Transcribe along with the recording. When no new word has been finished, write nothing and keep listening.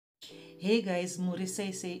Hey guys, muri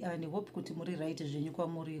say and hope kuti muri right zvenyu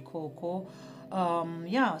kwamuri koko.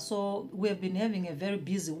 Yeah, so we've been having a very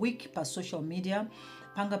busy week per social media.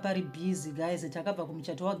 Panga pari busy guys, takabva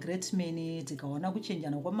kumuchato wa great man tikaona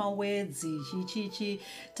kuchenjana kwamawedzi chichichi,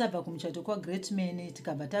 tabva kumuchato kwa great man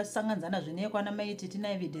tikabva tasanganzana zvine kwana maiti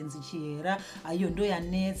tina evidence chihera ayo ndo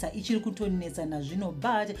yanetsa ichiri kutonetsa nazvino,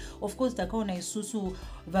 but of course takaona isusu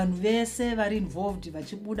vanhu vese vari involved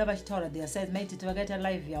vachibuda vachitaura their sides. Maititi vakaita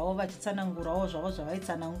live yavo vachitsanangurawo zvavo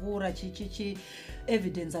zvavaitsanangura chichichi,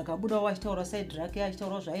 evidence akabudawo vachitaura side rake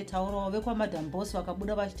achitaurawo zvaaitaurawo, vekwamadam boss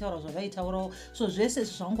vakabuda vachitaura zvavaitaurawo. So zvese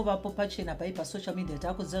zvangovapo pachena pai pasocial media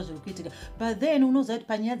taakuziva zviri kuitika, but then unoziva kuti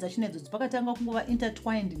panyaya dzachinedzodzi pakatanga kungova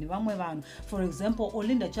intertwined nevamwe vanhu. For example,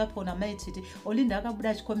 Olinda Chapona Maititi, Olinda akabuda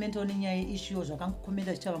achikomentawo nenyaya yeissuewo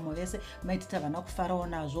zvakangokomenta chicha vamwe vese maititi havana kufarawo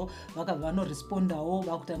nazvo, vakabva vanorespondawo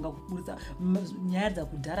vakutanga kubudisa nyaya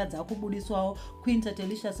dzakudhara dzakubudiswawo. Queen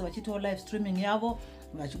Tatelicious vachitawo live streaming yavo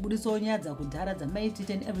vachibudisawo nyaya dzakudhara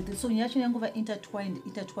dzamaititi and everything. So nyaya yacho yangova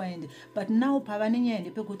intertwined, but now pava nenyaya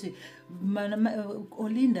ndepekuti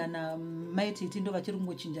Olinda namaititi ndo vachiri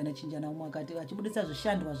kungochinjana umwe akati vachibudisa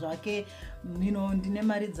zvishandwa zvake, ndine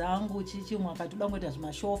mari dzangu chichi, umwe akati uda kungoita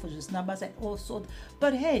zvimashofu zvisina basa also.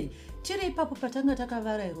 But hey, tiri ipapo patanga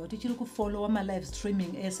takavarairwa tichiri kufollowa malive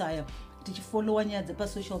streaming esaya, tichifollowa nyaya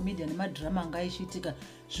dzepasocial media nemadhirama anga aishitika,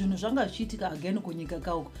 zvinhu zvanga zvichiitika again kunyika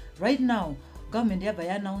kauko. Right now government yabva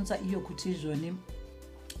yaanaunsa iyo kuti izvoni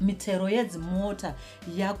mitero yedzimota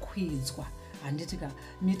yakwidzwa. Handitika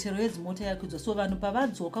mitero yedzimota yakwidzwa, so vanhu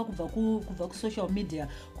pavadzoka kubva kusocial media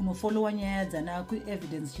kunofollowa nyaya dzana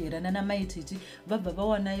kuevidence chierana namaititi vabva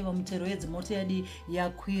vawana ivo mitero yedzimota yadi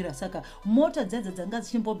yakwira. Saka mota dzedze dzanga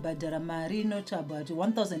dzichimbobhadhara mari inoti about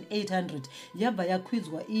 1800 yabva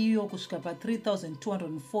yakwidzwa iyo kusvika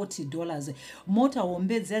pa$3240. Mota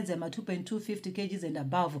hombe dziya dzema 2.250 kgs and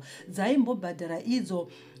above dzaimbobhadhara idzo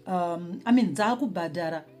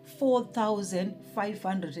dzaakubhadhara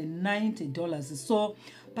 $4,590. So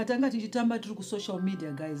patanga tichitamba tiri kusocial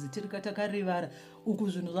media guys, takakarivara uku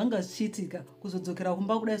zvinhu zvanga zvichiitika kuzodzokera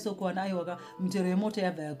kumba kudai sokuwana aiwaka mitero yemota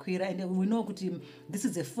yabva yakwira. And we know kuti this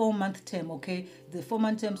is a 4-month term, okay, the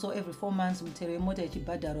 4-month term, so every 4 months mitero yemota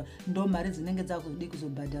ichibhadharwa ndo mari dzinenge dzakuzodi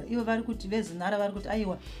kuzobhadhara. Ivo vari kuti vezinhara vari kuti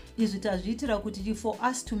aiwa izvi tazviitira kuti for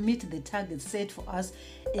us to meet the targets set for us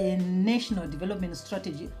in National Development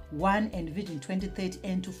Strategy 1 and Vision 2030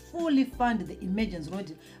 and to fully fund the Emergency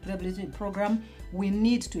Road Rehabilitation Program, we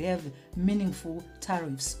need to have meaningful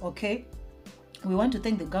tariffs, okay? We want to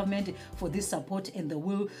thank the government for this support and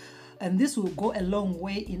this will go a long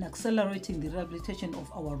way in accelerating the rehabilitation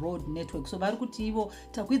of our road network. So vari kuti ivo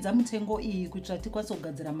takwidza mitengo iyi kuitira tikwanise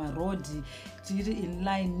kugadzira marodhi tiri in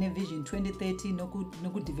line nevision 2030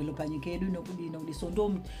 nokudevelopa nyika yedu nokudini. So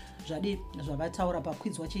ndo zvavataura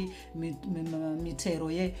pakwidzwa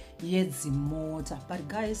mitero yedzimota. But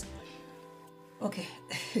guys, okay,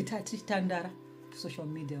 tatichitandara social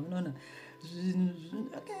media unoona.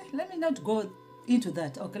 Okay, let me not go into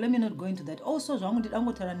that. Also zvangu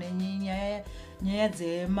ndidangotaura nenyaya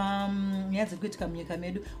dzekuitika munyika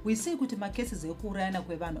medu. We see kuti macases ekuurayana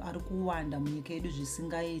kwevanhu ari kuwanda munyika yedu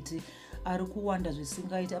zvisingaiti,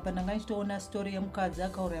 apa ndanga ndichitoona story yemukadzi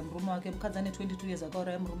akauraya murume wake, mukadzi ane 22 years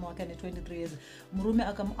akauraya murume wake ane 23 years. Murume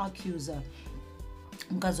akamuaccusa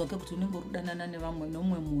mukadzi wake kuti unenge uri kudanana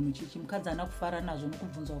nomumwe munhu chichi. Mukadzi haana kufara nazvo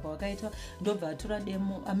nokubvunzwa kwakaita, ndobva atura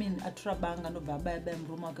atura banga ndobva abaya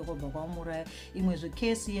murume wake kwabva kwamuraya. Imwezve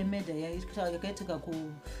kesi yemedha yakaitika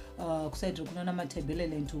kusaidhiri kunona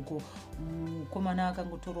matebeleland uko, mukomana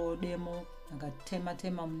akangotorawo demo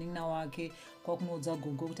akatema munin'ina wake kwakunoudza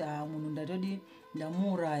gogo kuti munhu ndatodi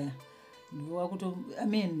ndamuuraya.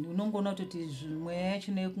 Unongoona kuti mweya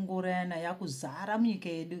yacho nekungourayana yakuzara munyika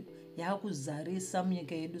yedu, yakuzarisa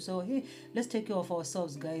munyika yedu. So hey, let's take care of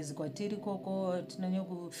ourselves guys. Kwatiri koko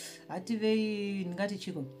hativei ndingati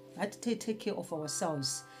chiko, take care of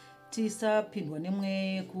ourselves. Tisapindwa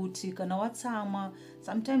nemwe kuti kana watsamwa,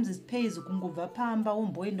 sometimes it pays kungobva pamba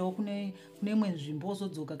womboendawo kune imwe nzvimbo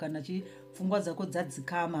wozodzoka kana pfungwa dzako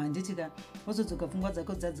dzadzikama. Handitika wozodzoka pfungwa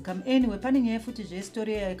dzako dzadzikama. Anyway, pane nyaya futi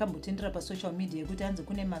zvestory yakambotendera pasocial media yekuti hanzi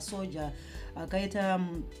kune masoja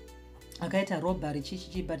akaita robbery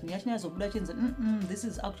chichichi, but nyaya chinazobuda chinzi this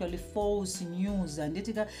is actually false news.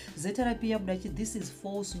 Handitika zeta rapi yabuda chi this is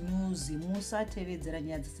false news. Musatevedzera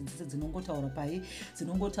nyaya dzese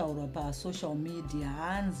dzinongotaurwa pasocial media.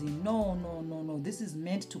 Hanzi no, this is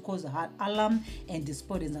meant to cause alarm and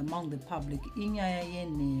despondence among the public. Inyaya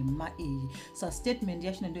yenhema iyi. So statement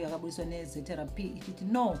yachina ndo yakabudiswa nezeta rapi ichiti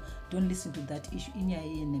no, don't listen to that issue. Inyaya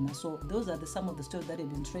yenhema. So those are some of the stories that have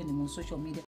been trending on social media.